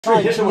大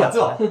爷急眼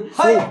了，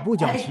说我不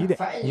讲棋的，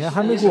年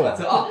还没过完，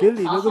给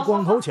理了个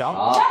光头强。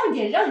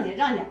让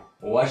家，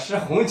我是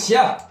红旗，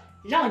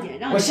让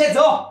家，我先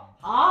走。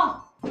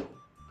好，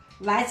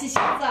弯起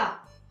小子，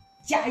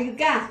加油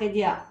干，孩子。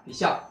别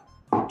下，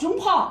中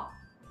炮。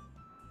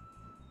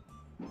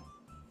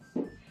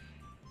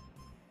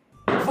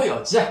不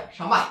要急，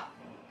上马。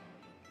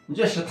你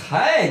这是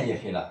太厉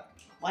害了。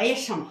我也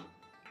上马。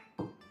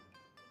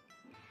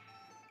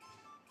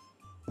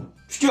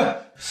去。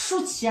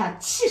输棋啊，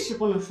气势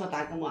不能说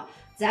大哥们，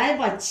咱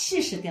把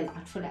气势得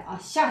拿出来啊！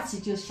下棋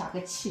就下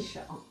个气势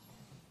啊，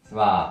是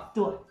吧？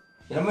对，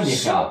这么厉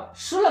害啊！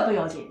输了不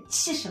要紧，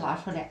气势拿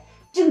出来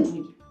镇住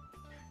你。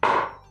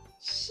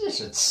气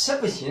势气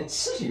不行，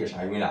气势有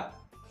啥用了？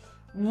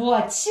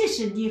我气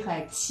势厉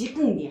害，气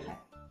更厉害。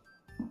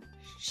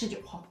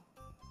19炮。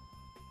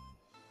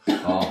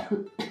好。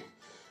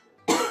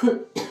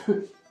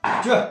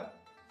去。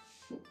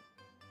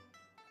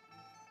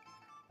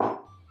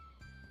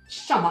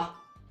上马。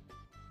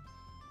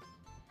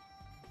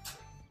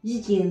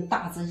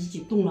大子已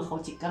经动了好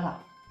几个了。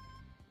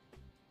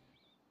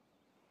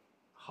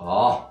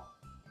好，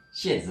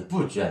现在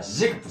布局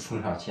一个不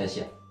冲上前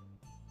线。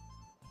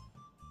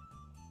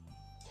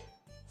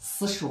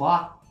死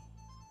说。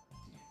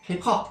开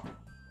炮。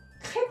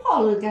开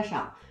炮能干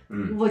啥？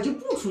嗯，我就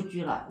不出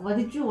局了，我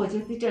的局我就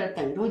在这儿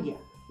等着你。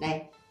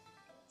来，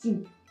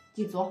进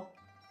左。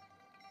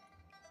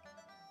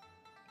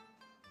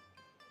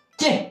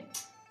进。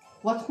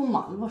活通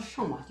马路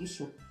上马就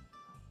行。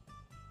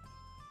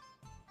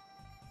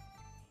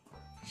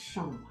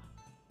上马，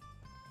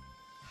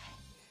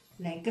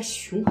来个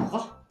熊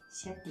河，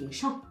先顶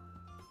上。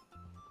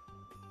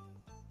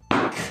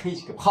开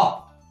一个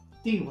炮。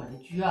对我的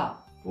局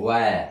啊。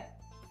对。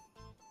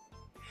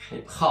开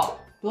炮。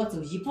多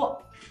走一步。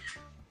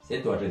谁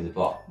多走一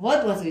步？我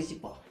多走一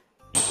步。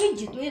对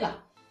就对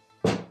了。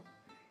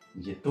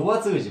你多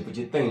走一步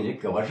就等于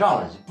给我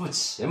让了一步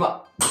棋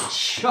嘛。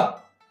去。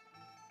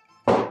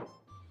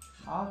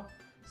好，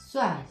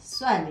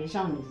算你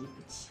让你一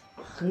步棋。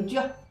横局。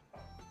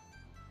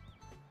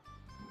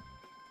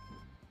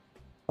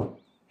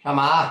上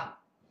马，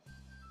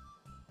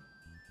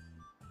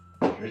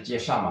直接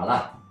上马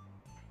了。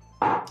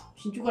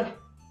平局过来。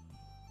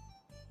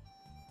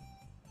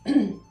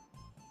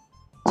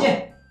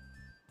进。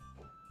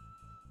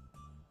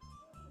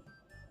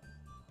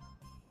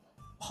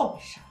炮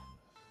没上，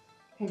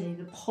看见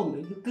这炮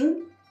没有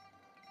根。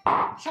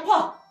上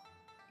炮。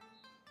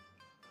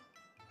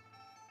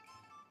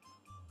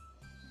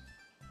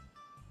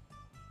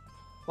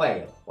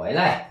回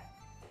来。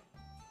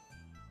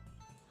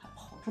还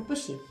跑着不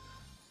行。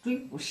追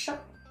不上，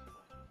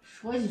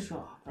说一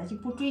说，咱就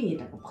不追你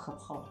这个破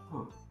炮了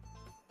啊！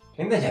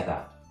真的假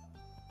的？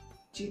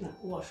真的，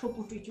我说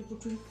不追就不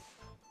追，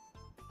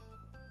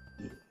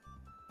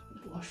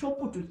我说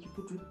不追就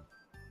不追。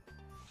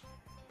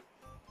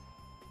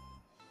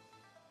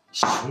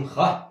熊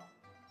河，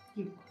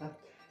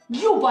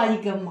又把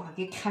一个马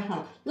给看上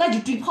了，那就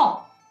追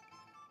炮。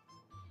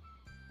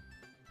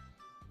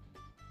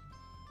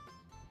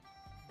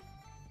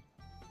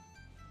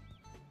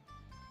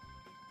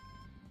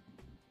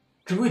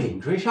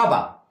追上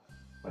吧，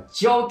我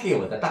交给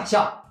我的大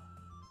象。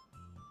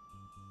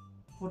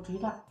不追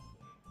了，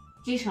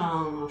追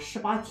上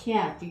18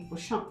天追不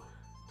上，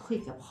退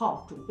个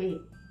炮准备。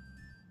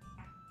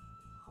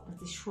好了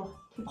再说，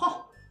退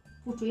炮，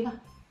不追了。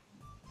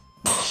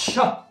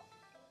上。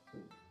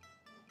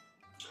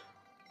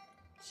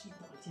知道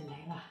就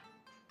来了，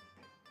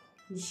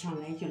你想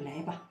来就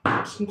来吧，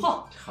平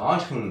炮。长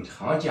城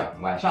长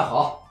江，晚上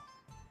好。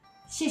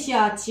谢谢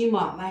啊，亲们，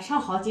晚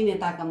上好，今天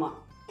大哥们。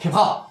平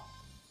炮。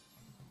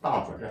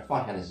当初这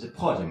放下来一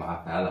炮就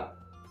麻烦了，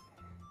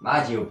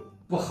那就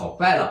不好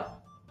办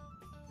了。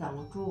挡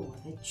住我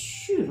的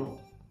去路。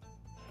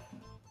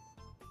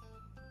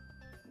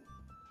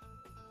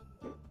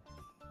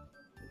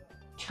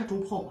撤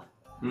中炮吧。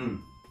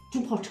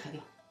中炮撤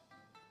掉。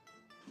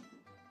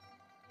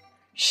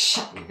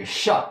上一个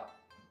上。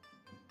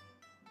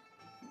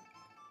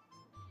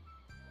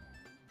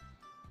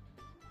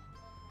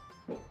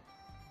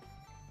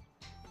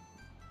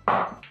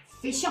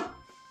飞象。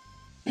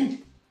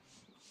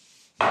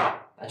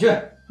大局。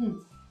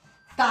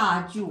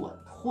大局我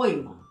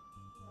退嘛，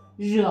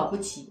惹不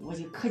起我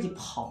就可以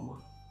跑嘛。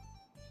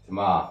怎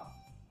么？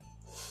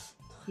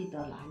退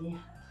到哪里？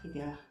退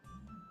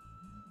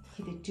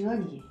到这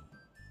里。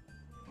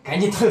赶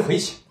紧退回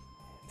去，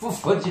不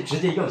服就直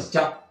接要一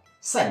将，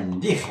算你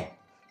厉害。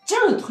这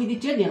样退到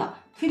这里了，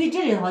退到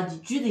这里的话你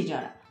局在这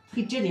了，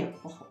退这里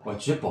不好。我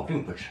局保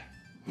证不吃，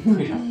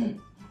退上。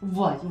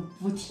我就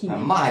不听。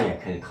骂也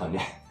可以考虑。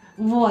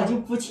我就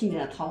不听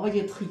这套，我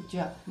就退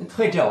这。你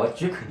退这，我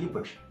局肯定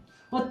不吃。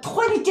我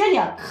退到这里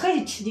可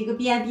以吃这个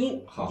便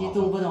兵，你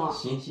懂不懂啊？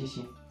行，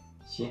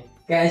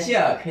感谢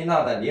开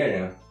朗的猎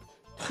人。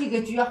退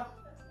个局。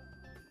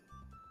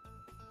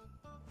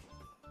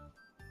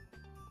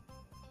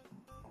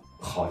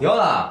跑掉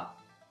了。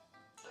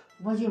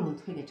我就能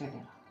退到这里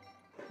了，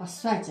我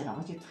算计了，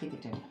我就退到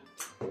这里了。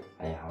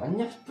哎呀，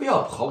你不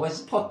要跑，我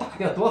一炮打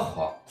掉多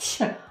好。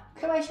切，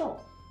开玩笑。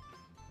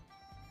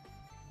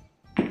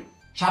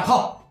杀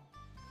炮。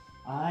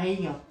哎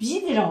呀，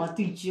逼得让我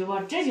对局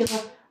嘛，这就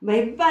是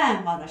没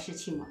办法的事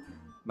情嘛。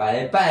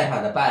没办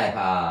法的办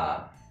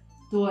法。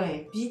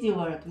对，逼得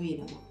我是对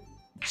的嘛。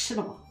吃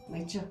了吧，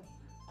没吃，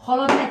跑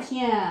了半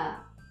天，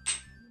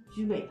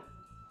局没了。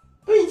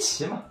对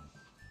齐嘛，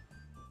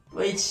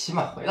对齐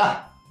嘛，回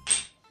来。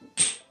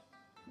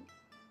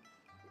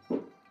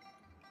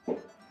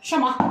上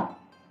马。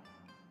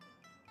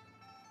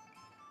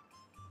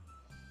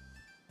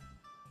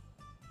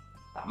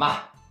打嘛。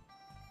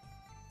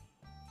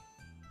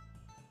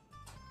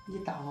你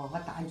打我，我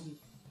打你，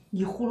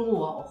你糊弄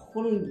我，我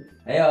糊弄你。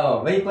哎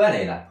呦，微博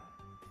来了，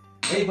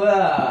微博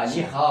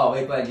你好，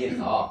微博你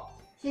好。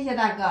谢谢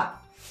大哥。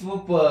副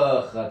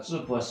播和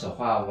主播说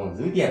话温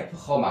柔点不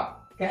好吗？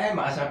干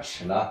嘛像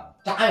吃了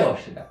炸药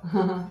似的？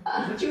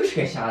不就是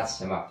个下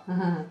棋吗？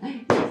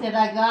谢谢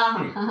大哥。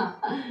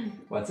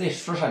我再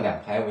输上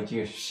2盘，我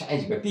就闪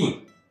几个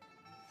病。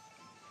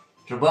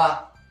主播，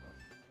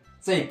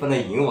再不能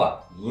赢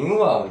我，赢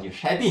我就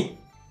闪病。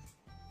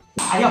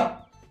打药。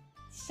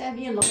闪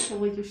病老师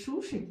我就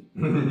收拾你。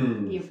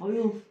你不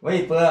用。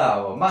微博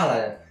我骂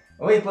了，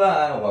微博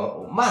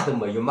我骂都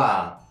没有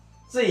骂，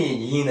最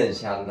赢的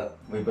下子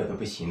微博都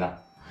不行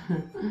了。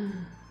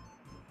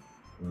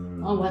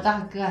我大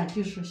哥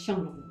就是向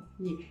着我，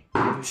你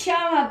千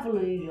万不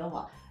能惹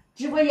我。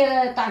直播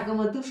间的大哥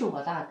们都是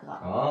我大哥。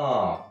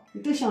哦，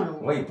你都向着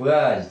我。微博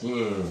已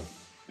经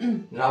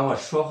让我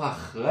说话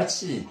和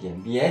气一点，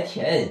腼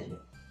腆一点。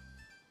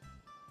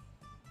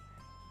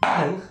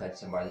能和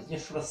气吗？已经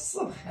输了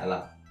4盘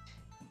了。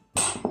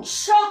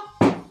上。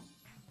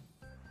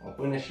我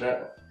本来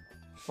是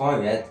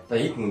方圆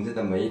对攻子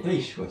的没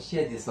对手，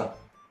现在是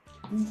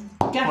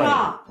加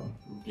上。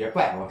你别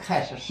怪我，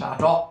看是啥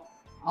招。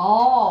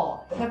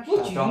哦，还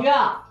布局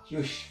啊。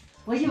就是。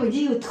我以为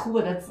你又偷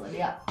我的资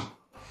料。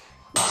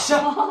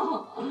上。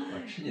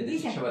我吃你的，你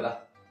吃我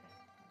的。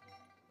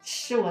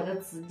吃我的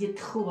资，你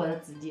偷我的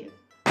资金，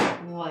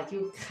我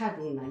就看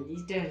中了你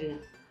这人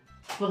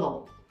不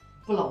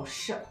老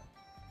实。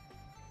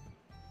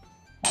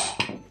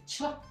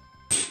吃了。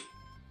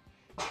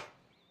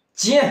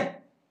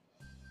接。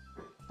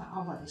打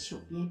我的小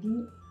便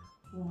兵，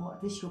我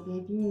的小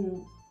便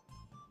兵，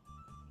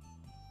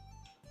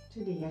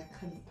这里也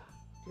可以打，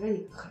这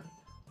里可以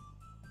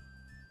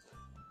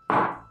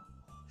打。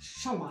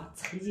上马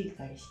踩几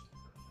个也行。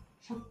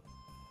上。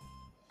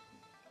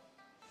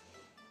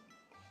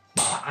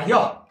打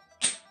掉。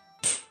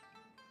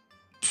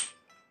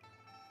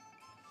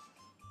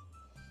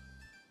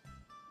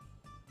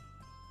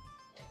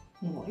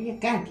我也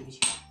干丢去，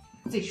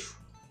再说。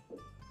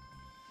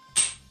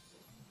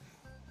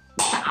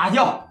打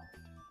掉。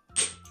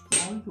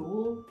哎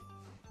呦，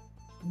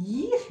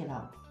厉害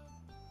了！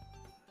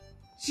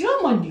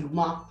这么牛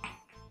吗？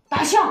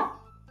大象。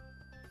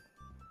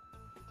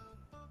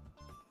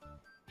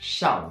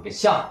上一个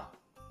象。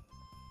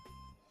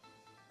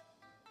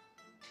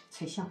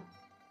踩象。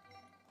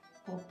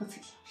我不踩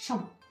象，上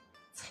马，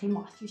踩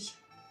马就行。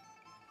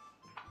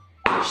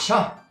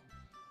上。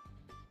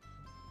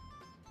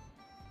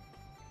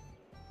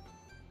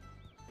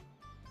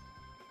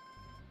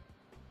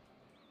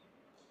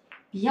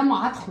别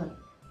马腿。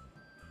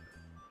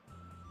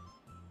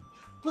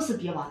不是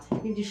别马腿，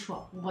跟你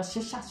说，我是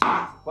下去。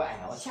乖，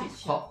我下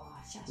去。好，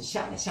下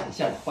你下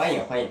来，欢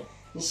迎，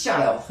你下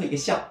来，我推个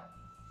象。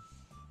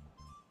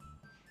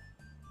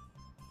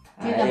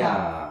哎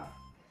呀，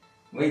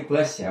微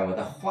博嫌我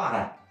的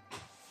话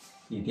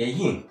有点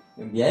硬，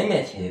腼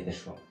腼腆腆的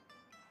说，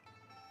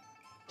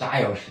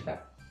炸药似的。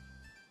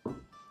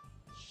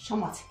上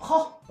马踩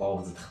炮。包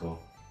子头。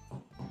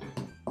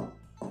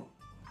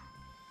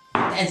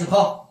袋子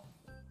炮。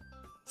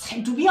踩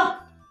猪兵。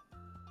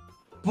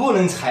不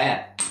能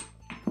踩。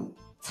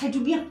踩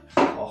猪兵。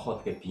好好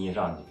的个兵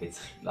让你给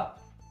踩了。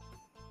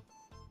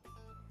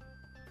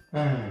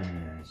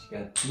这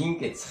个兵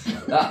给踩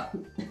了。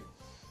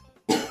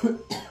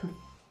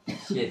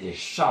现在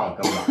上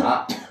个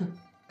马，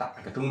打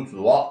个中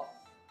左。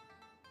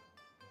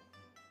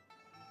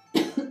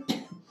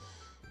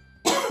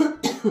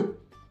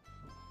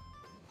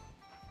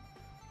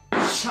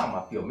上马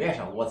表面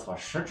上我操，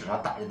实质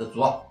上打你的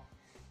左。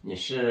你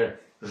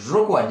是，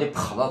如果你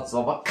跑到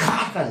左，我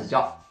咔嚓一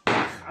脚，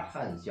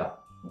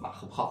马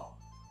后炮。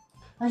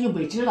那就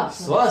没治了。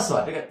所以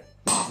说这个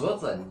左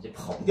子你就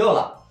跑不掉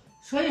了。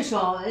所以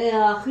说，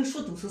横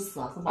竖都是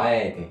死，是吧？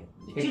哎，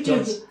对，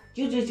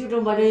就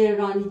这么的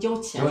让你交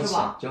钱是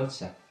吧？交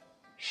钱，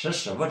识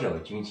时务者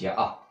为俊杰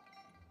啊！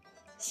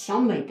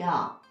想美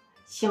的，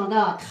想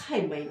的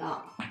太美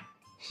了，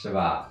是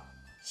吧？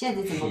现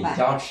在怎么办？黑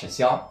姜吃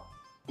香。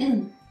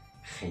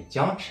黑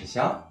姜吃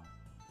香。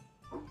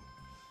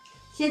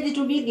现在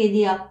准备给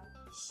你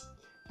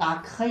打，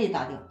可以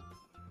打掉。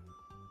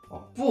我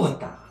不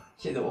打，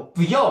现在我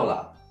不要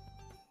了。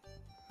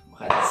我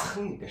还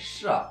蹭你个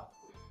射，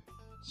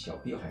小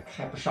兵还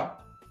看不上。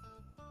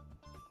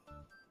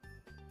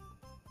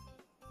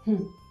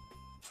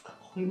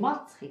回马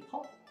踩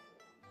炮，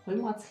回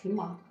马催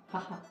马，哈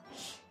哈，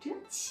这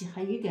棋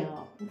还有点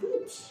问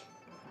题。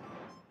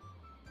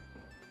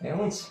没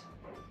问题，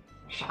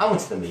啥问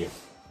题都没有。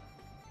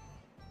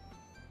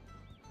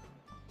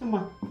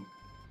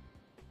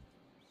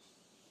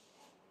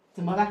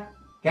怎么办？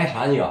干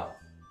啥你要？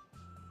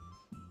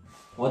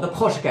我的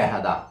炮是干啥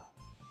的？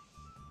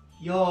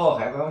哟，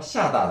还把我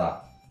吓大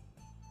的。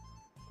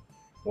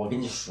我跟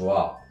你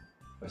说，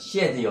我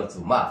现在要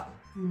走嘛，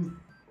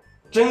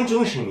郑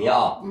重声明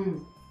啊，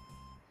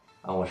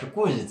我是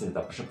故意走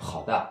的，不是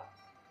跑的，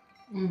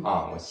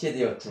我现在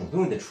要主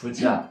动的出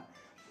击，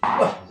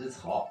不是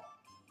草，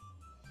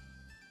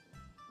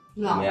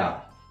怎么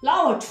样？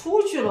那我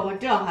出去了，我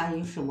这还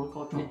有什么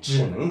高招？你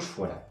只能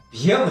出来，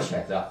别无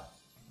选择，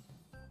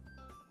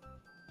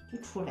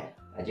就出来了，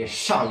那就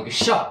上一个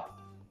上。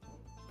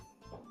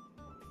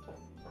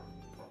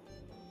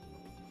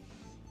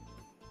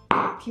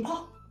平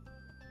炮，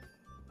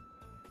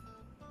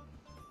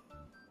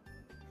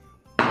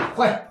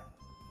坏！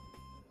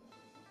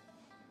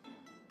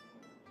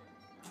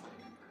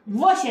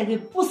我现在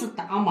不是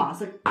打马，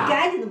是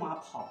赶紧的马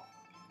跑，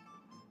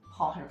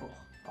跑还是不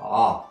跑？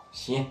哦，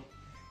行，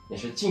你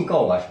是警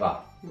告我是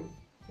吧？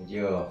那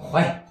就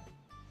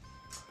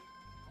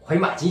回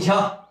马金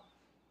枪。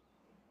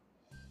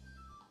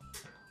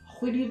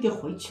回溜得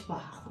回去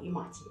吧，回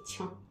马金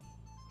枪，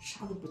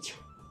啥都不抢，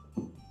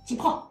金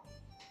炮。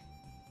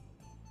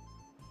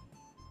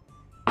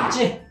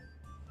进，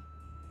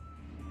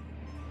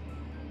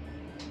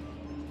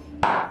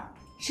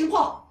升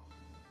炮，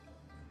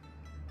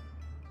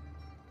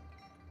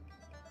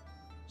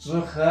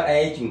祝贺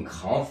爱军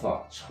康复，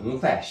重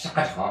返沙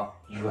场，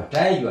越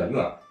战越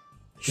勇，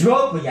绝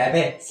不言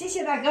败。谢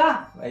谢大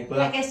哥，微博，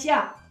感谢，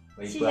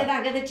谢谢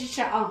大哥的支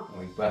持啊！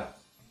微博，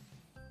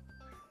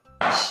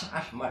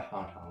下什么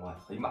场上？我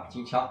回马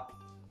金枪。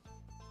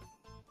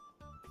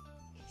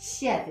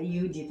现在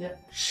有你的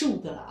手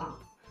的了啊！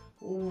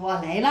我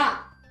来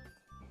了。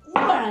我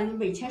让你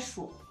没钱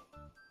输，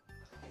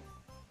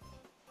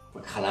不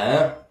可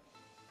能，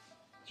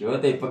绝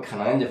对不可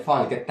能！你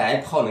放一个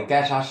单炮能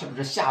干啥？是不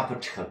是下步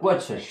扯过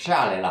去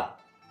下来了？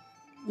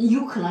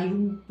有可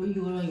能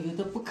有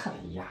的不可能。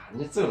哎呀，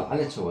你走哪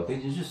里去？我都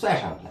已经算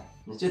上了，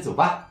你就走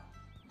吧，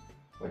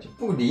我就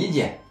不理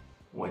解，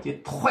我就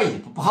退一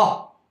步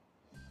跑。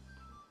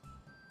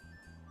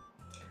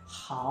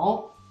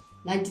好，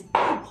那你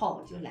大炮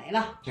我就来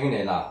了。真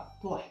来了？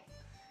对。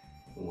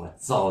我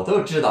早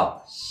都知道，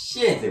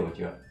现在我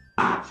就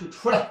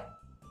出来，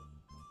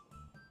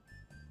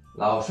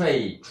老帅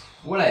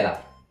出来了，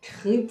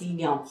乘敌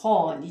两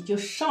炮你就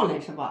上来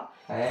是吧？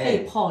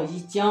配炮一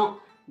将，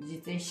你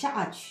再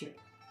下去，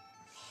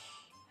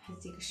还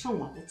这个上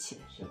马的起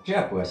来是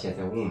这波现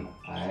在问了，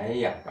哎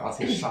呀，刚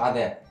才杀的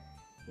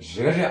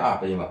热二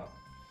倍嘛，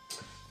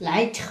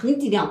来乘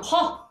敌两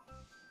炮，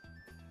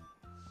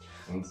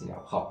乘敌两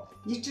炮，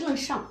你只能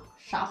上，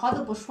啥话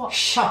都不说，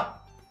上。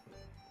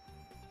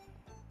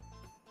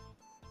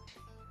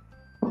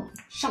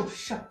上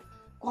士，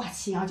挂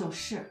起羊角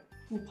士，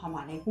不怕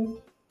马来攻。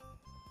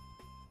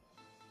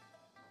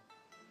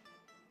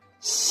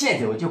现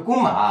在我就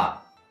攻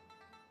马，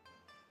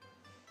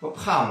不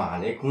怕马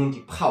来攻，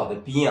就怕我的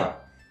兵，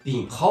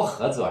兵炮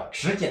合作，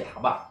直接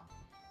打吧。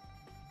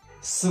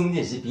送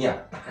的一兵，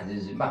打的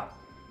一马，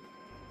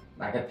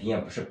那个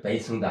兵不是白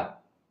送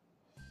的，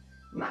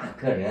那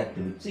个人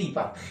都嘴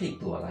巴太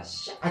多了，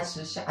下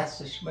棋什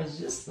么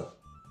意思？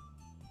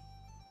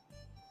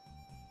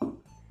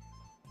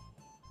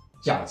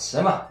讲棋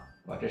嘛，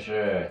我这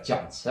是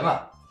讲棋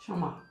嘛。上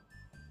马，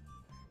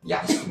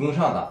压手工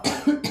上的，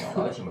让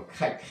老铁们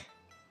看一看。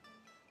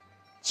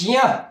进，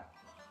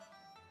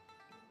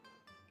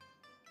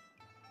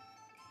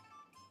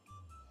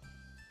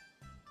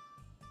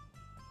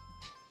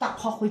大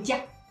炮回家，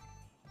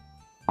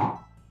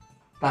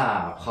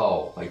大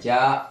炮回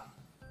家，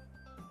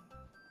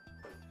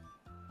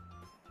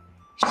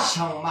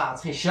上马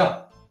才是。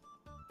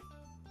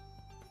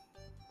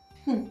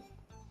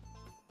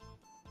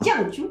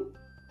将军，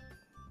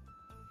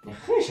你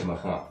恨什么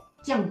恨？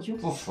将军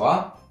不服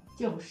啊？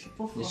就是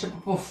不服。你是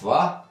不服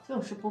啊？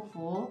就是不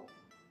服。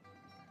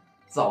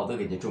早都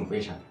给你准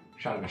备上了，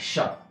上个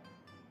上。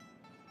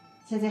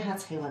现在还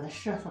猜我的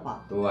射是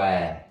吧？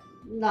对。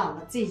那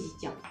我再一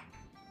将。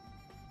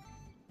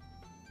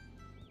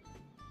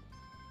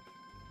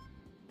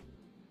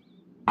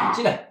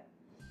进来。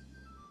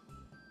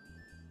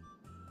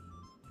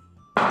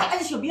打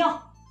的小兵。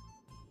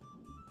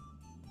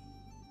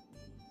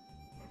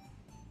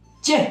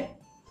进，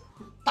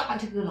打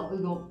这个老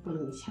妖不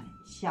能下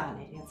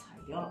来也踩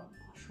掉了。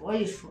说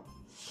一说，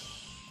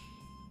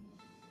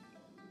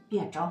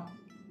变招，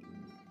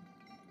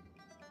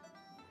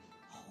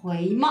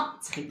回马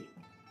踩点，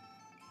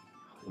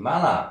回马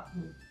了。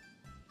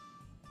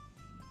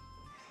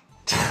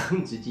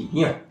趁机进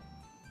兵，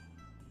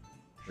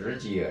直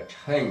接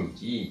趁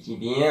机进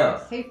兵。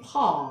黑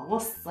炮往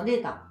死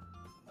里打，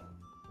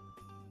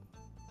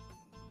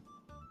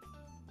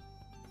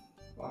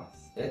往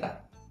死里打。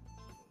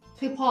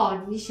黑炮，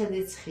你现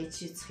在猜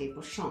棋猜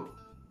不上，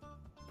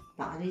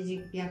打的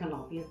就变个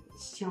老兵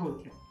像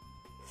条，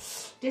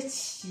这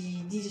棋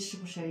你是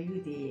不是有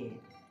点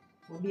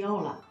不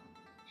妙了？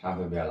啥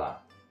不妙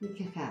了？你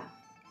看看，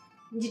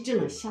你只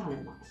能下来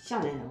嘛，下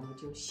来了我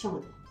就想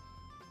着。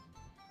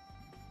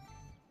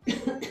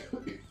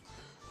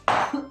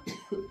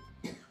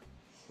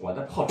我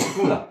的炮出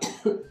中了，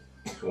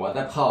我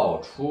的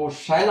炮出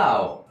山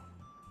了，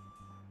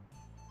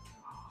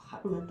还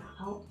不能打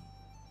到。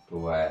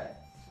对，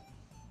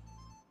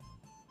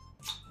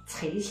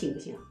猜行不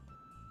行？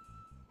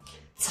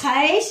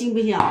猜行不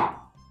行？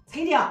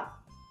猜掉。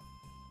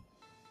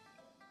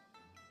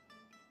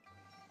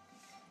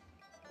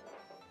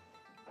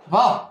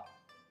好，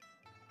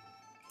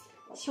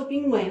小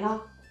兵没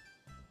了，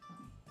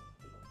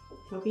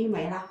小兵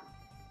没了，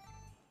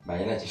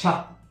没了就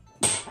上。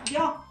打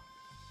掉。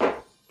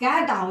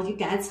敢打我就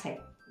敢猜，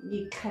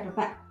你看着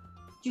办，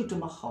就这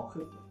么好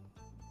横。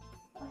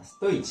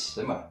对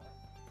棋嘛，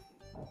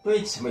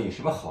对棋嘛有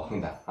什么好横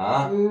的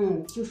啊？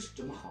就是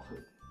这么好横。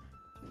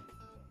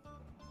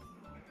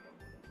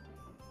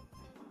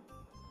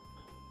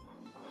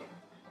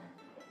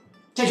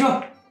进去，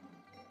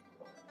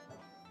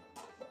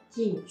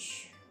进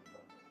去，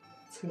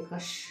蹭个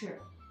10，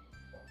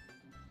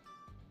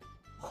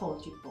炮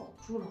就保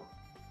住了，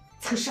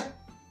蹭10。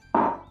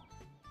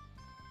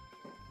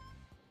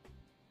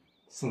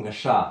送个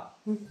10，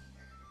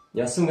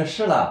要送个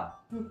10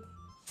了，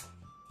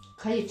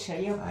可以吃，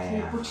也可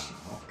以不吃。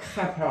我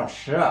看不上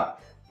吃，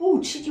不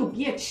吃就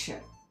别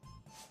吃。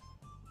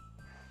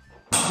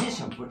为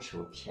什么不吃？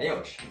我偏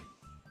要吃。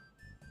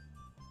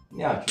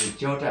那样去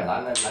交战，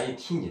哪有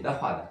听你的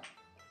话的？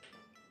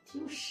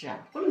就是啊，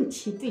不能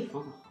听对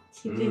方的话，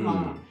听对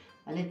方的，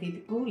完了得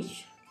沟里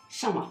去，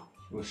上吧。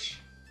就是，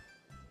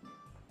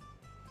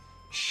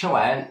吃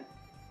完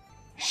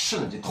试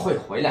了就退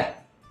回来。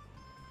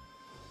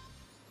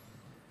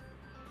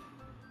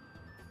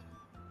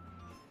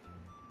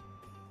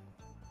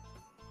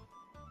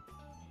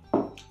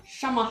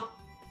上吧，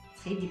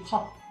踩地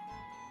炮。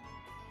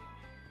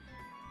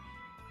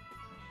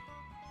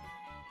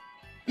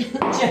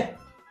进。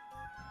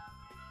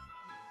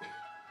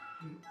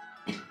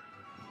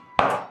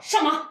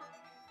上马，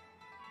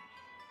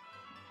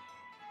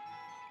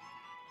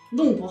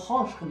弄不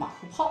好是个马后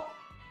炮，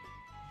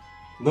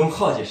弄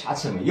好就啥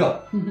吃没有。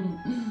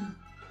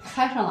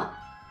看上了。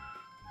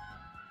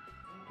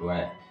对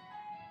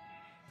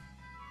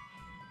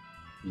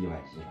，1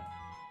万1了，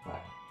完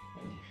了，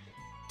问题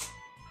是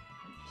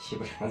提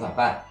不成咋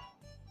办？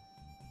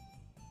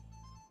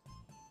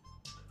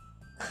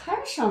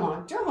看上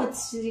了，这么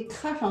棋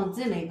看上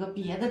再来个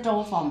别的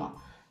招法嘛，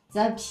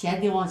咱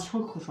偏得往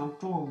枪口上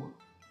撞嘛。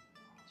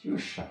就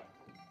是。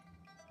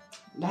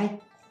来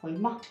回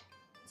嘛，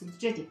就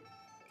这里。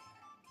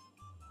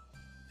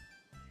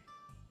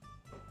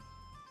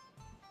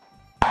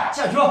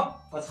下去，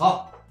我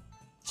操！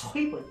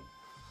吹吧，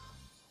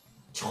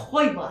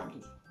吹吧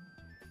你，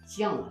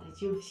讲了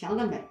就想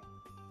得美。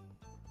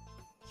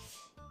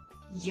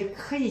也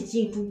可以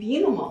进主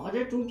宾了嘛，我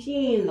这主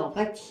宾老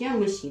半天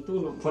没心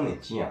动了嘛。不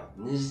能进啊！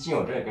你进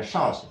我这个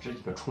上去，这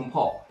几个冲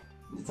炮，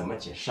你怎么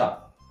解释啊？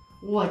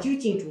我就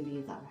进主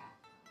宾咋办？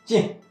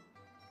进，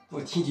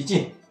不听就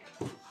进。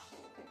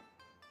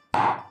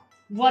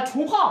我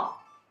冲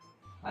炮。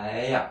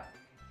哎呀，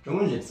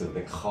终于走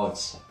了个好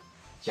棋，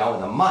将我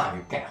的马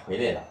给赶回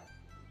来了。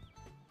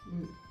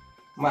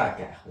马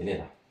赶回来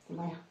了。怎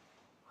么样？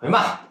回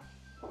马，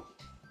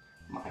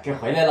马给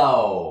回来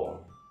喽。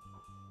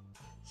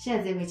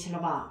现在回去了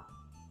吧？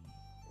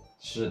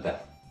是的。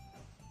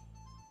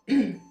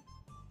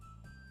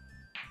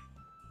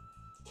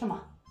看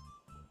嘛，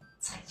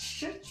踩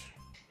10去，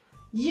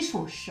一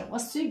双10，我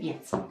随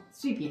便踩，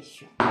随便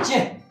选。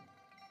进。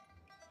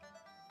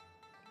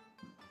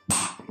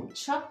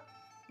吃，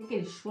我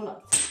跟你说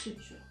了，踩10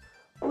去了，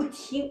不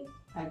听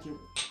俺就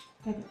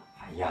改掉了。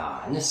哎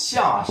呀，你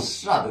想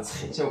啥都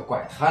踩就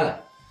管他了，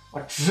我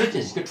直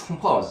接一个冲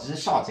炮一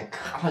上去，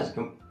咔上一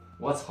个，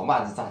我操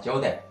妈，你咋交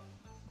代？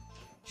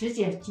直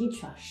接进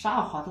去，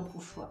啥话都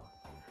不说，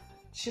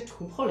吃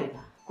冲炮来的。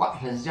挂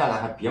上一架了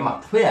还别马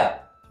退啊！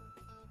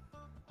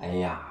哎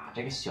呀，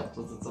这个小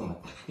子这么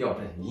打掉，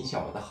这影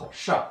响我的好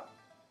事。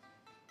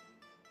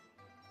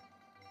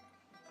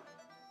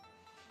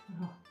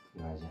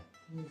没关系。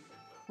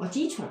我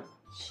进去了。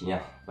行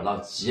呀，不着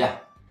急呀，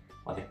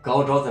我的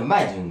高招再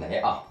慢就来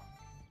啊。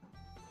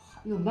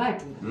还有慢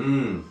住的。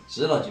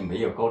知道就没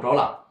有高招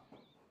了。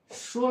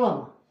说了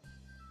吗？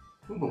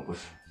根本不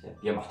是，先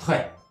别马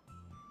退，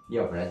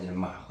要不然这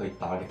马会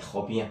打个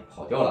逃兵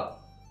跑掉了。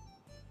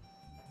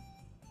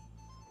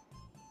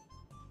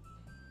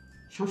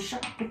上10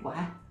不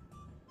管。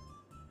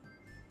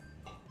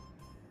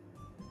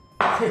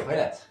退回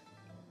来，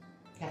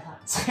干啥？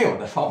踩我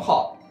的双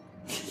炮。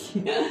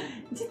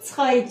你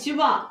踩一局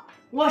吧，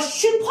我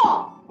升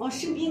炮，我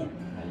升兵。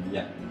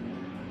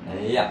哎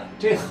呀，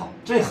真好，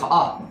真好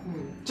啊！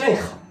真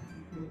好，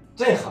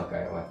真好个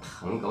我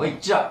腾个位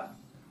置，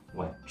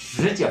我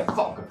直接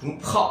放个中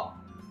炮。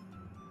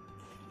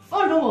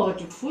放着我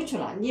就出去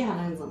了，你还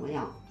能怎么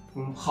样？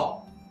中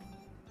炮。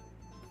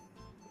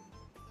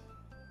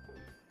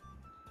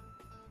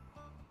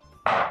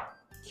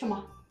停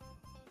吗？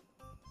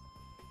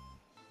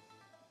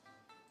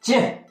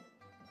进。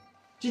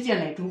直接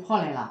来中炮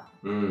来了。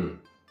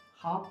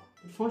好，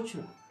放去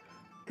了，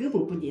根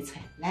本不理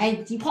睬。来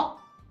进炮，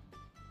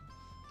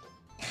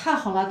看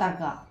好了，大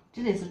哥，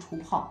这里是冲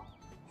炮，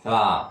是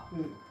吧？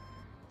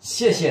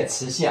谢谢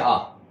慈信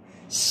啊，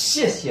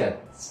谢谢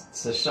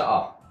慈氏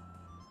啊。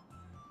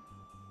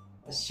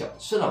小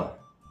气了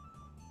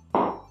嘛，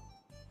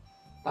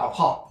大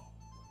炮，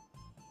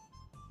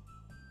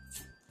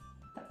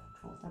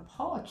我的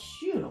炮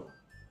去了，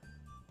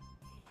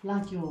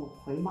那就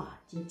回马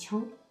进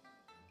枪，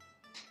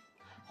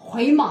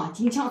回马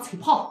进枪催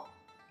炮，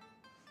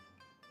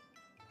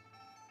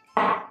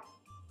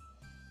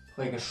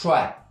推个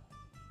帅，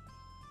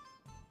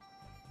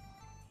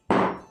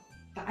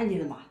打你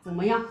的马怎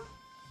么样？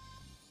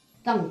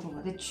挡住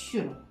我的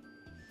去了，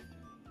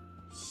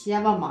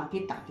先把马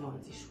给打掉了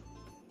再说。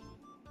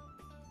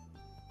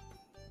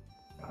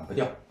打不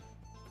掉，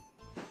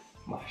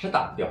马是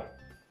打不掉。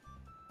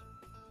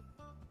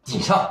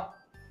顶上，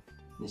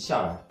你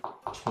向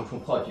冲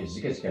炮就一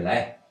个一个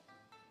来，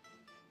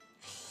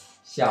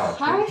向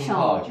冲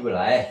炮就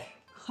来，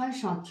还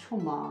上跳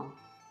吗？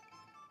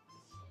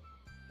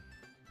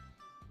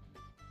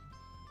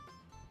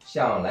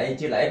想来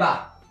就来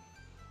吧。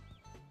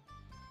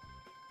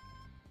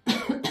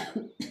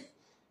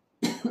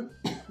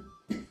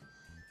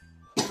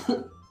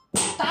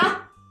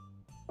打，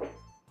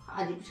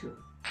啪就不成。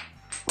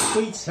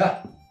推起，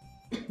上，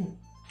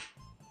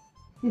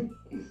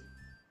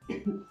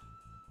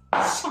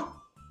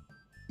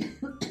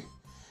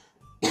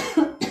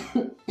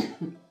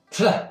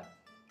吃了，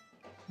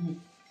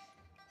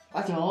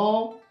八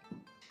九，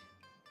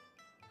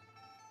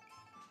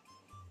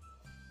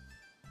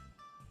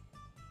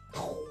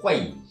会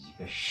一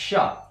个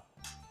上，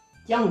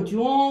将军，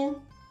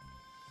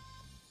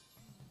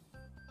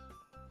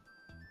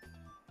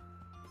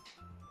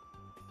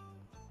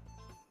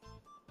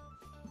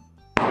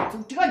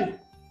走这里。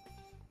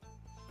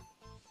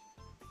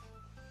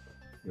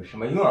有什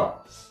么用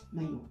啊？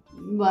没有，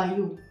没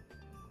有。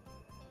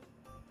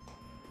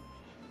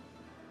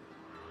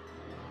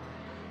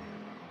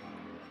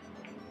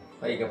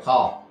推一个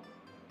炮，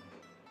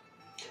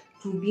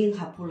主兵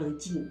还不能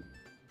进，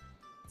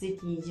再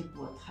进一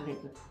步，他那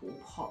个冲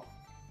炮，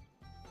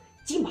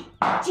进吧，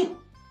进。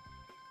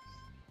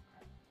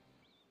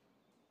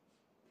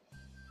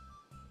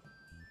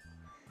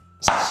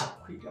小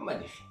亏这么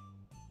厉害，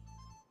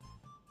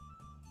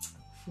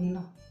疯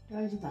了，这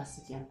一段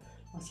时间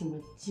老乡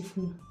们急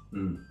疯了。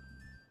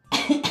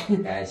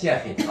感谢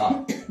黑啊，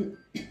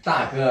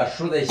大哥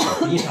输在小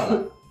兵上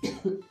了。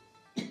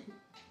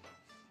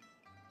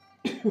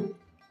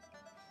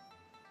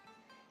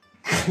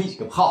推这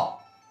个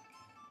炮，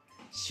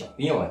小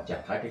兵我将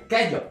他给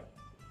干掉。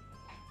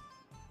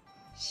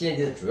现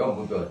在的主要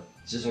目标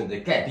集中在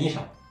干兵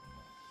上。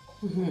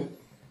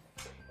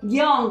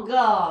两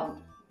个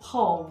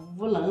炮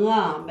无能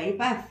啊，没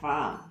办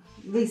法，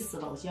累死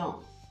老将。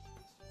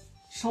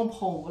上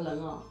炮无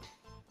能啊，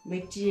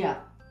没治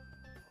啊。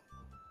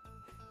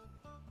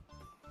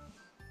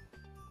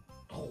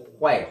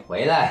坏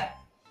回来，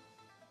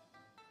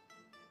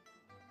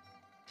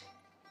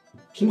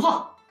平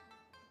炮，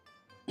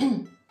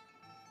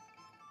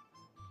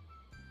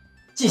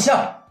进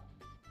项，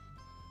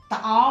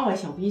打我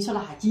小兵去了，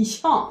还进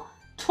项，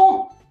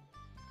冲，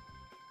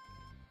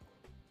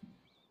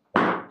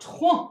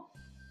冲！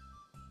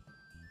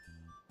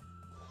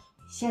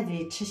现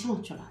在吃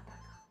项去了，大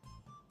哥，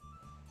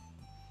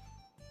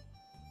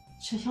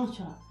吃项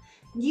去了，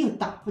你又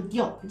打不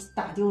掉，你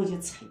打掉我就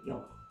踩掉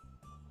了。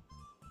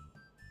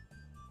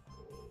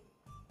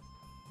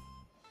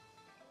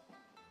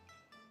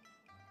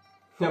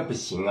那不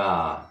行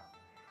啊！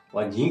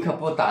我宁可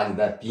不打你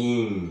的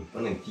兵，不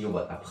能敌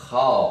我的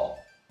炮。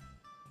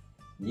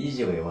你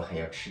以为我还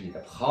要吃你的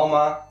炮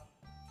吗？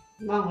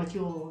那我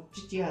就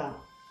直接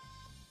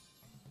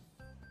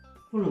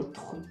不能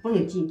推，不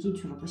能进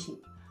去了，不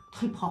行，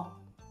退炮，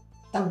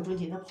挡住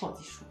你的炮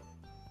再说，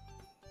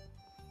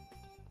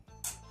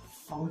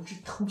防止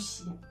偷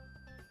袭。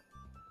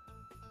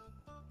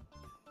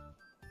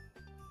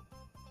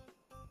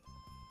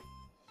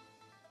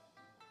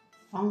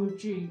防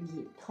止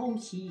你偷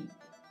袭。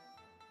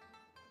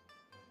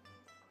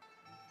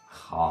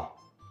好，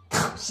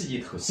偷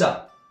袭就偷袭，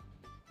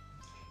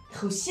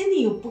偷袭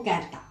你又不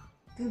敢打，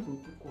根本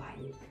不管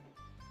你。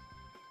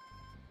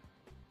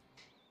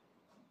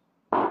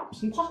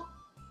平炮，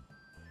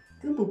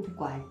根本不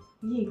管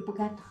你，你也不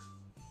敢打，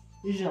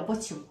惹不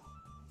起我。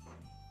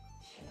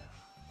天哪，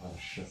我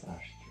14、29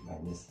万，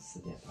你是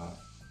4.8。啊，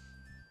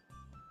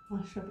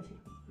是不行。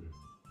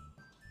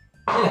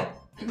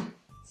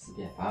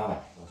进来，4.8万，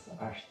我是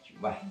29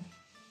万。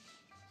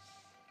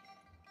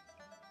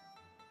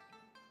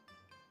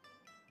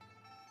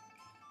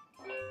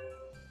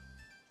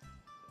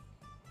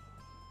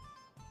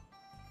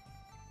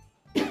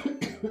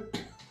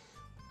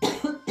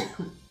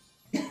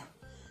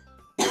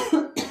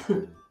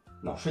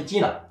脑睡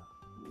进了，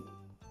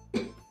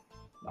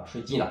脑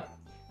睡进了。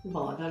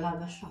我的那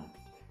个啥，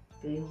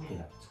给我对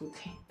了，重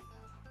开。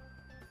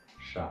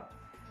是啊。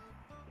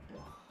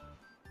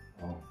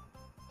哦。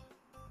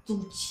走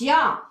棋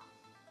啊！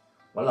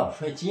我老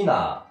摔机呢。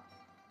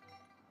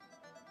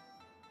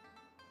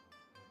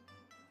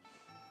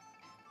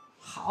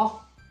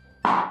好，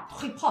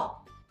退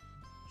炮，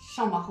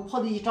上马后炮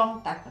的一招，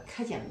大哥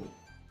看见了没？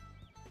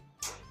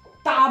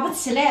打不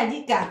起来，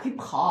你赶快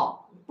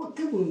跑，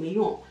根本没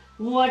用。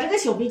我这个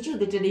小兵就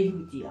在这里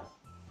有的。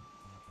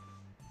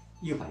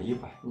右吧，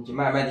你就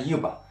慢慢的右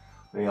吧，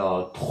我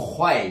要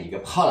退一个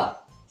炮了。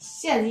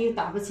现在又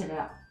打不起来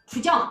了，出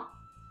将。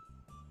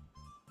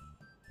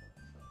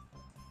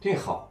真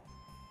好，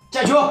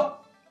加球。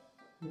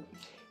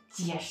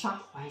接杀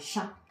还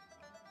杀，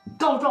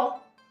高招。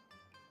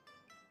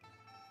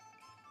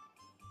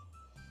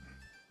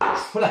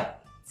出来，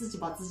自己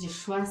把自己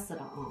拴死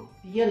了啊！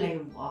别来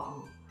我啊！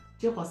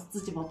这会是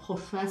自己把炮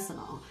拴死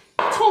了啊！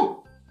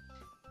冲！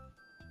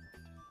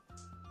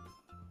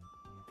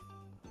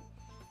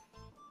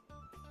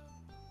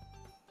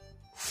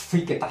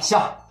飞个大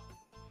象。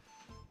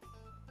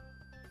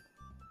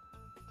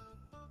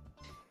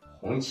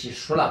红旗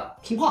输了，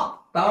停炮。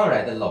当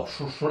然的老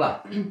叔输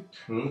了。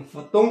陈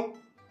福东，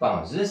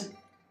榜日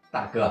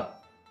大哥，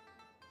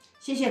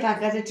谢谢大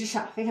哥的支持，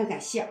非常感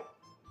谢。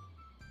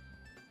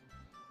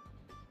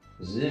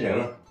日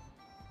人，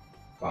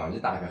榜日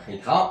大哥黑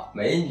糖，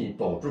美女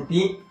保住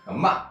兵和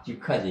马就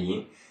可以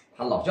赢，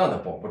他老将都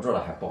保不住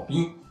了，还保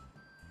兵，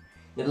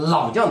你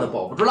老将都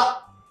保不住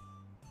了。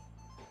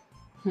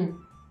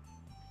哼，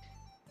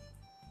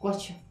过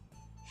去，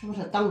是不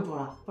是挡住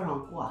了不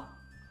让过？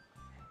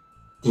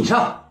顶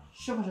上，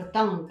是不是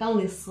挡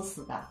的死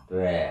死的？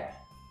对，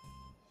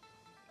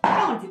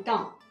挡就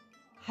挡，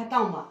还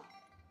挡吗？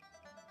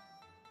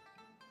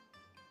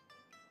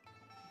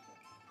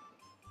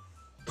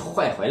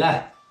退回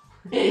来。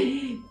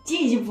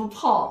进一步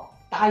炮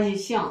打一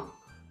象，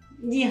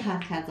你还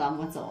看怎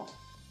么走？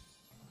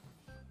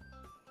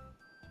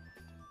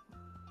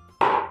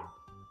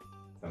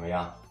怎么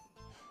样？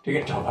这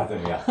个招法怎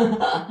么样？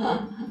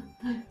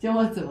叫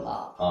我走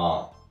了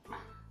啊！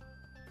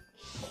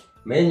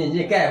美女，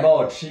你该帮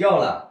我吃药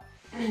了。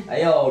哎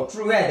呦，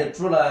住院都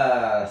住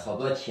了好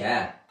多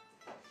天。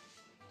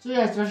住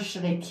院住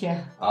10来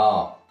天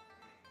啊，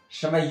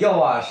什么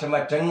药啊，什么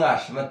针啊，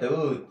什么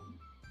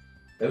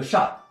都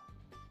上。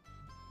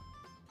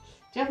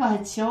这把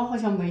棋我好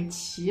像没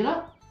棋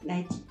了，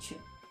来几去。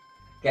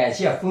感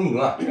谢风云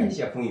啊，感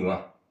谢风云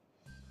啊，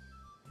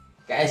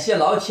感谢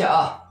老铁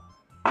啊，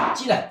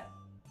进来。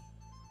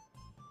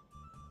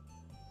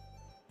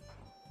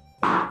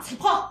踩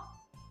炮。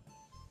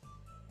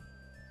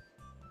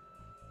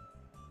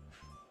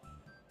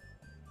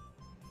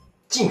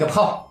进个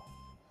炮。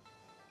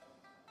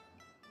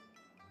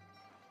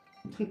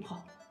退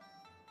炮。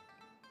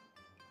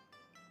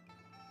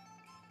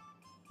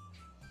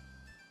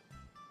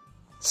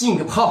进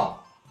个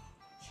炮。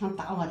想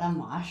打我的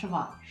马是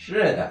吧？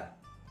是的。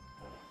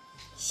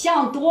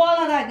象多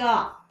了，大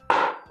哥，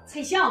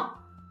踩象。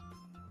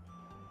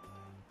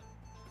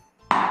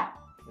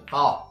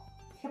好。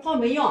开炮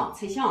没用，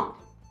踩象。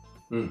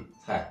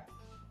踩。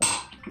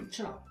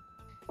吃了。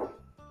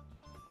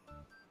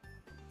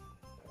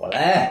我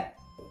来。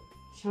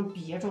想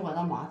憋着我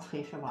的马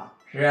腿是吧？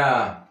是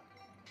啊。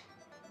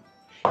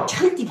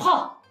沉底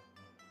炮。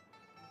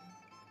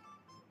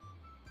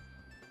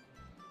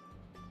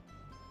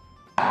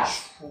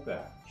出个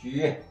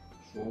车，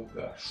出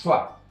个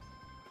帅。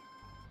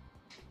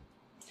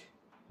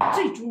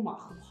最终马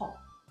后炮。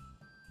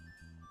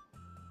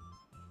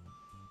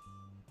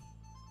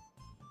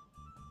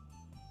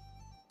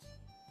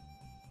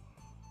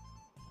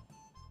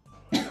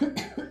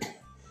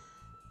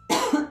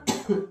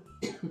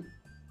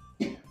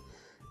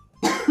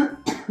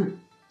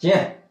进。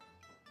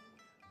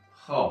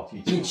好，就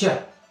进去。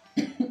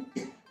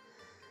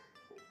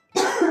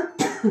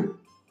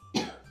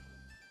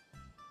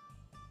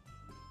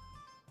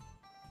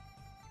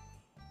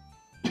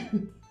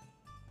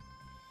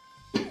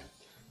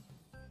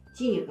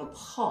进一个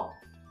炮，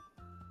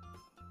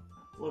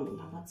不能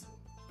让他走。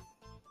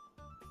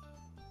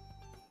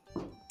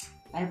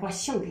来把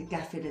象给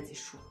干飞了再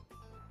说。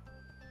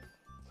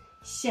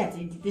现在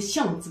你的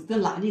象走到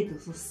哪里都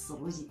是死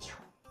路一条。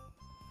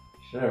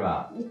是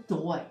吧？对。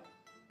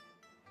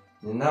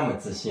你那么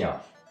自信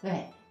啊？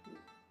对，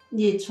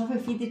你除非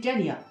飞到这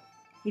里，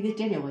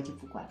我就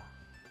不管了。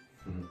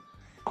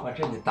把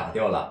这里打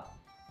掉了，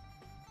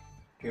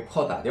这个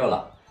炮打掉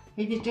了。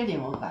飞到这里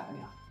我管不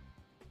了。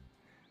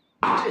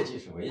这就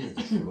是唯一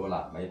的出路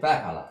了，没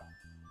办法了，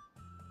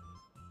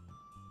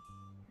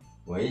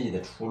唯一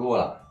的出路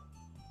了。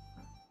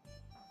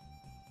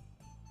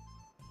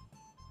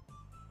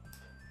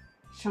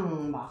上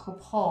马后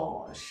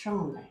炮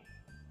上来，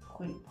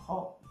退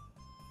炮，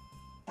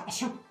打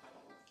象，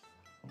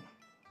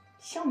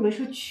象没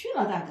处去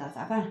了，大哥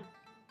咋办？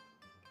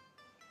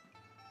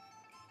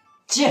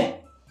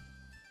进。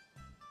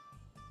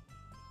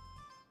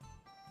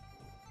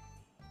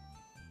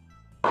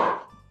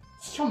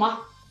跳马。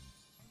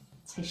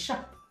踩射。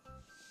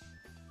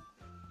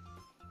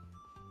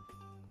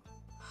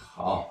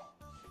好，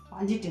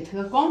把你这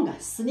头光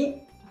杆死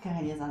你，看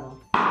看你咋弄。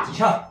击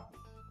上。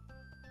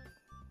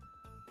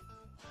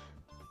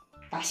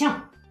大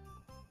象。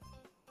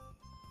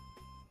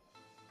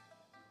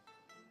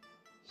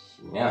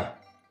行。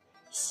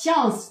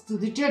象走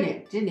到这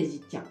里一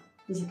讲，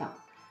你就当，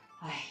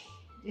哎，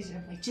这是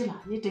没治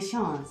了，你这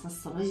象是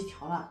死了一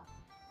条了，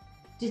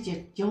这就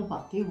交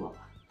吧，给我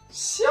吧。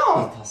象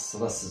它死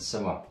了死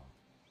去嘛，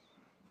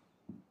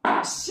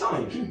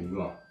象有什么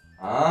用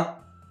啊？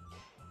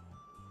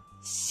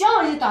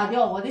象一打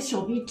掉，我的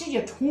小兵直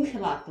接冲开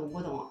了，懂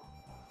不懂？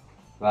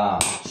是吧？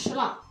吃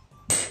了，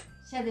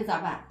现在咋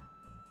办？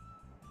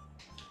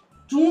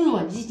中路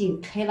已经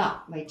开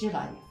了，没治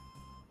了你。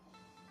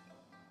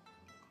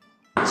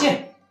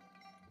进。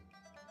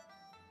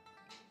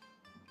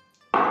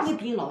一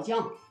兵老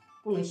将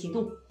不能行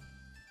动。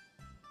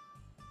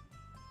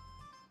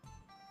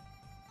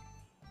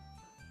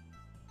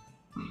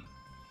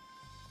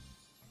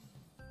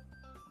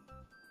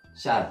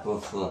下一步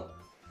是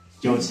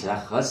就起来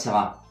喝起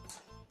吗？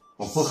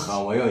我不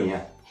喝，我要赢。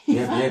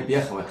别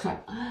和我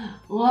谈。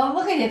我不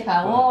和你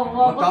谈，我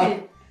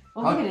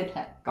不和你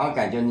谈。刚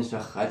感觉你说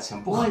喝起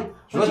不喝，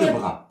绝对不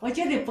喝。我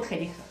绝对不和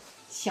你喝，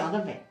想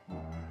得美。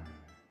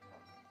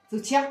走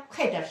起，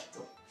快点走。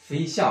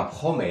飞象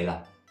跑没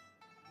了，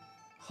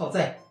好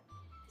在。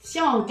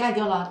象干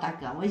掉了，大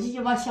哥，我已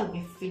经把象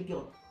给飞掉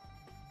了，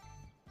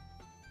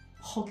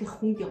炮给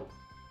轰掉了。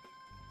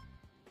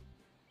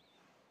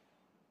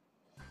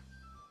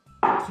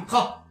退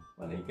炮，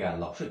我那个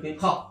老水杯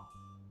炮，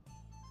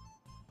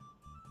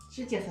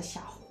直接是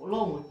瞎胡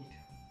闹嘛！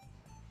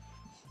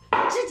你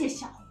这直接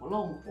瞎胡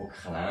闹嘛！不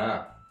可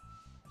能，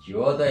绝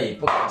对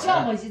不可能。这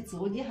么一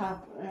走，你还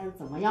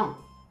怎么样？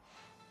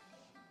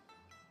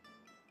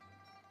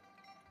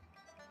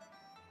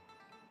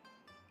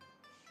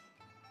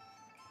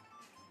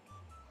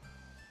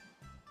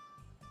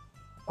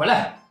回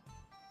来！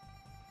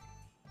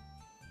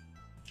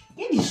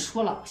跟你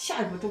说了，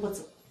下一步这么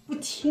走，不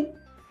听。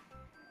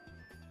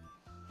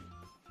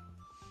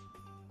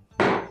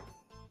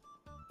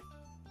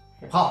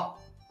好，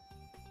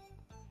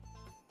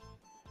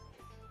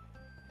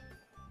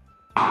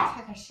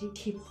看看谁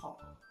开炮，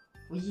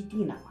不一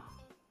定呢啊。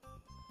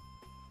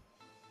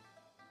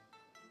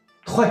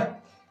退，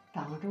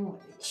挡着我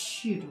的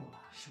去着了，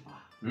是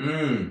吧？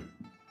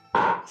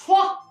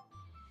说，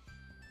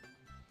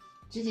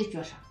直接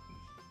绝杀。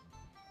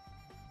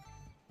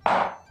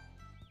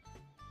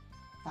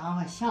当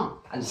个象，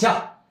打你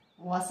象，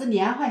我是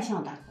连环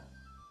象大哥。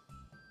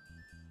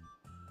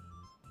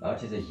老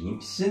铁这硬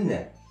皮呢？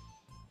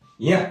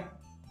赢！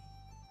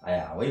哎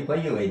呀，微博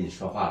又为你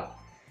说话了。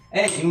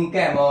爱君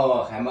感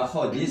冒还没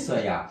好利索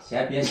呀，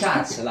先别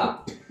下棋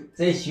了，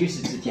再休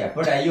息几天，不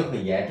然又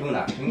会严重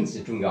了，身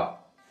体重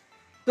要。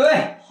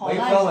对，微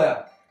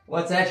博我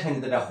赞成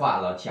你的这话，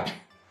老铁。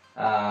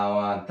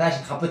但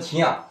是他不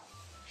听啊，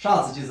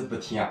上次就是不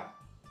听啊。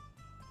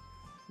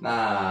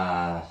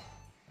那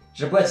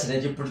直播起来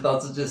就不知道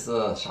自己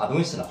是啥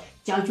东西了。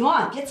将军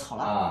啊，别吵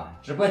了啊！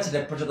直播起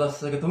来不知道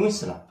是个东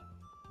西了。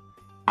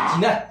济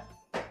南。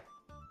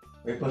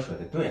微博说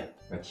的对，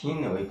我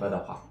听了微博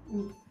的话。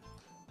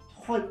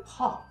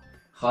好。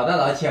好的，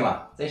老铁们，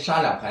再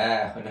杀2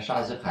盘或者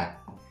杀1盘，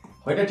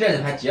或者这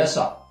1盘结束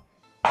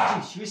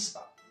就休息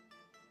吧。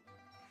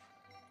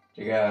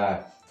这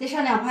个再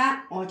杀2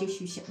盘我就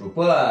休息。主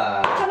播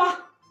干嘛？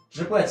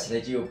直播起来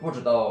就不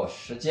知道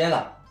时间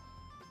了，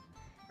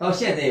到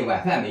现在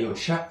晚饭没有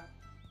吃，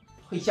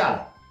退下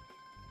了。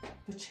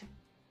不吃。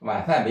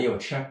晚饭没有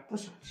吃。不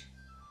想吃。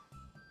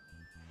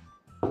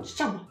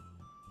上吧。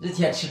一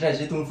天吃这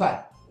1顿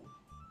饭，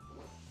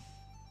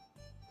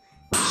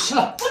吃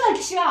了不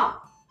能吃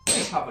啊！为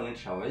啥不能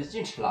吃？我已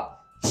经吃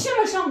了。吃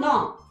了上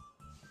当。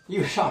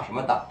又上什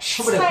么当？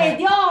吃不了。踩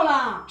掉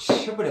了。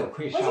吃不了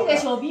亏。我这个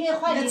小兵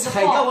换了一个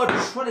踩掉我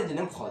出来，你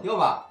能跑掉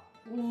吧？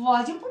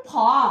我就不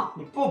跑。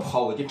你不跑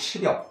我就吃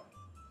掉。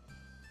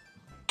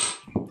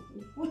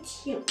你不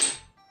听。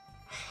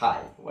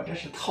嗨，我这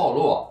是套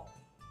路，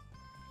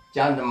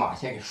将你的马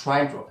先给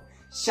拴住，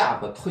下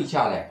步退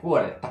下来过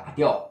来打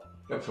掉。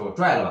这不是我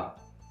赚了吗？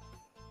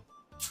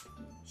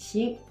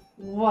行，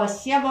我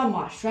先把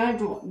马拴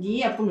住，你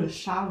也不能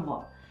杀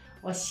我。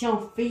我象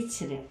飞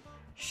起来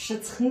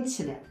，10层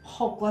起来，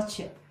跑过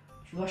去，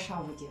绝杀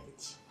无解的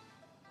棋。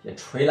别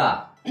吹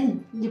了！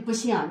你不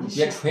信啊？你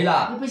别吹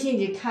了！你不信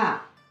你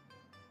看。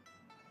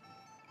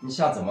你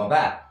想怎么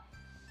办？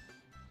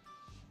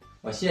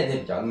我现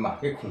在将你马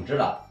给控制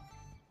了。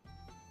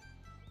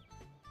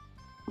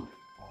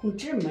控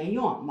制没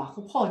用，马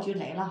后炮就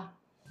来了。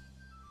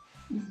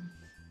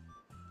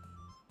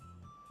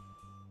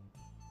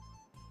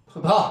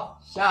退炮，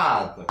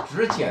下步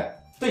直接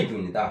对准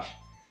你的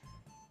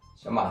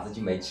小马子就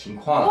没情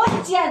况了。我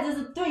简直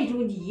是对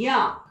准你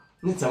呀！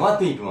你怎么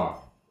对准啊？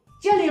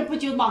这里不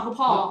就马后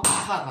炮？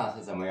看他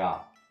是怎么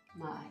样？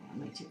妈呀，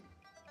没救！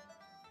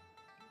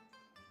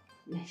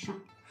来上！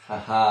哈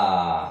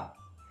哈，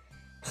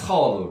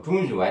套路终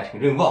于完成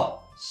任务，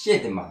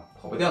现在嘛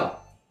跑不掉了。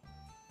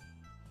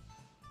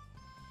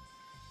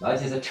老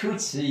铁是抽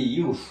棋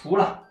又输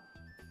了。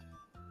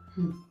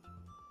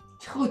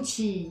臭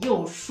棋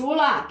又输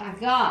了，大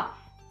哥。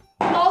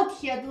老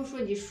铁都说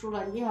你输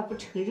了，你还不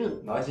承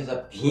认？老铁说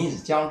平日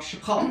讲吃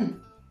炮，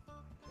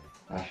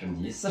那是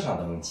意思上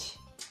的问题。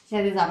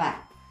现在咋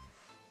办？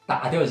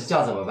打掉一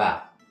将怎么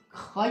办？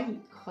可以。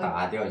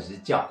打掉一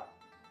将。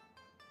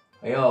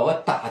哎呦，我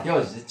打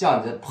掉一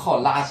将，这炮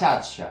拉下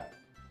去，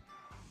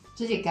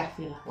直接干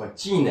飞了。我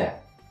进呢，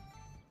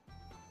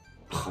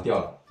跑掉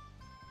了。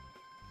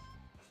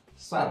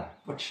算了，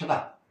不吃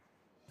了，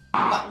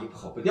万一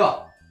跑不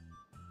掉。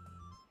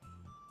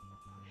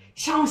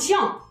上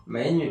象。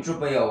美女主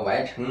播要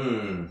完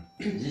成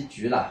一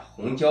局了，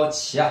红交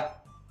棋啊！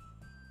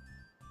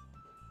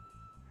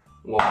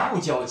我不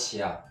交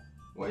棋啊，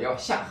我要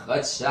下和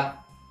棋啊！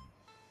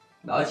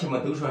老铁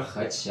们都说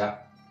和棋啊，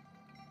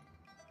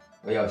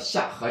我要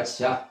下和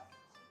棋啊！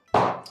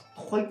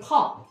回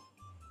炮。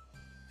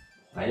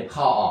回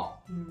炮啊！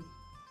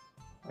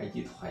回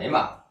地推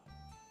嘛，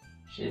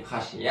谁怕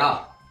谁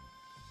呀？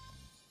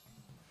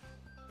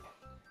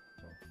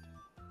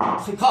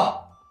回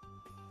炮。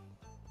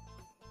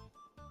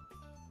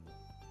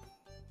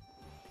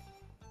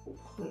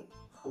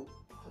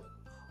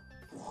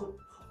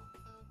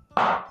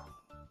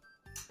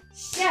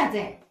现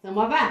在怎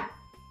么办？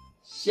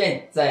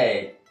现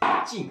在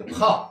进个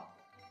炮，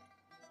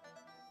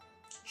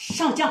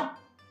上将。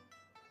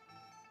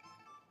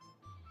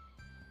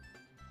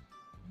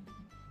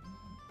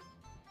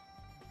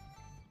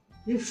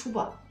认输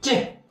吧。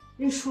进。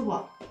认输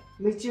吧，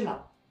没治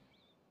了。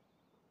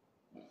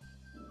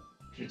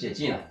直接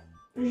进了。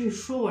认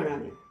输，我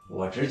让你。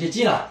我直接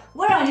进了。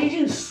我让你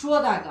认输，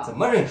大哥。怎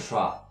么认输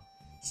啊？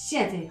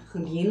现在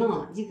很冰冷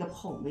了，一个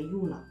炮没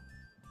用了。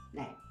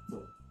来，走。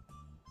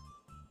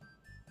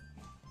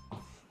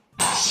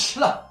吃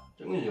了，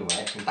终于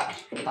完成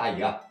大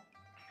爷。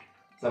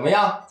怎么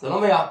样？走了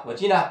没有？我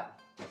进了。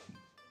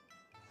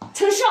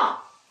称上。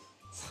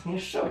称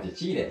上就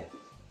进来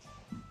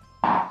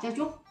了。加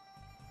中。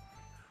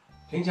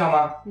真讲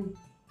吗？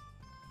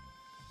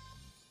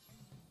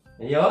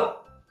哎呦，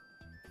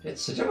这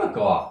棋这么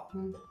高啊！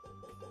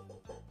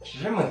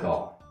这么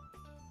高。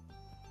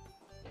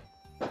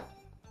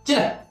进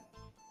来。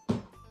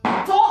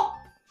走，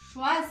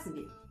摔死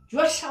你！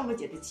绝上不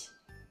去的棋。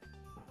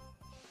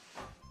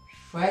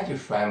摔就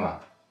摔嘛。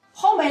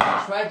炮没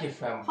了。摔就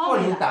摔嘛，不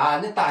能打，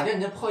你打掉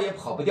你的炮也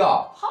跑不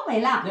掉。炮没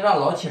了。你让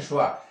老铁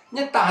说，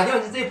你打掉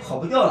你再也跑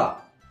不掉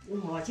了。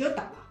我就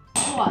打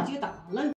了，愣。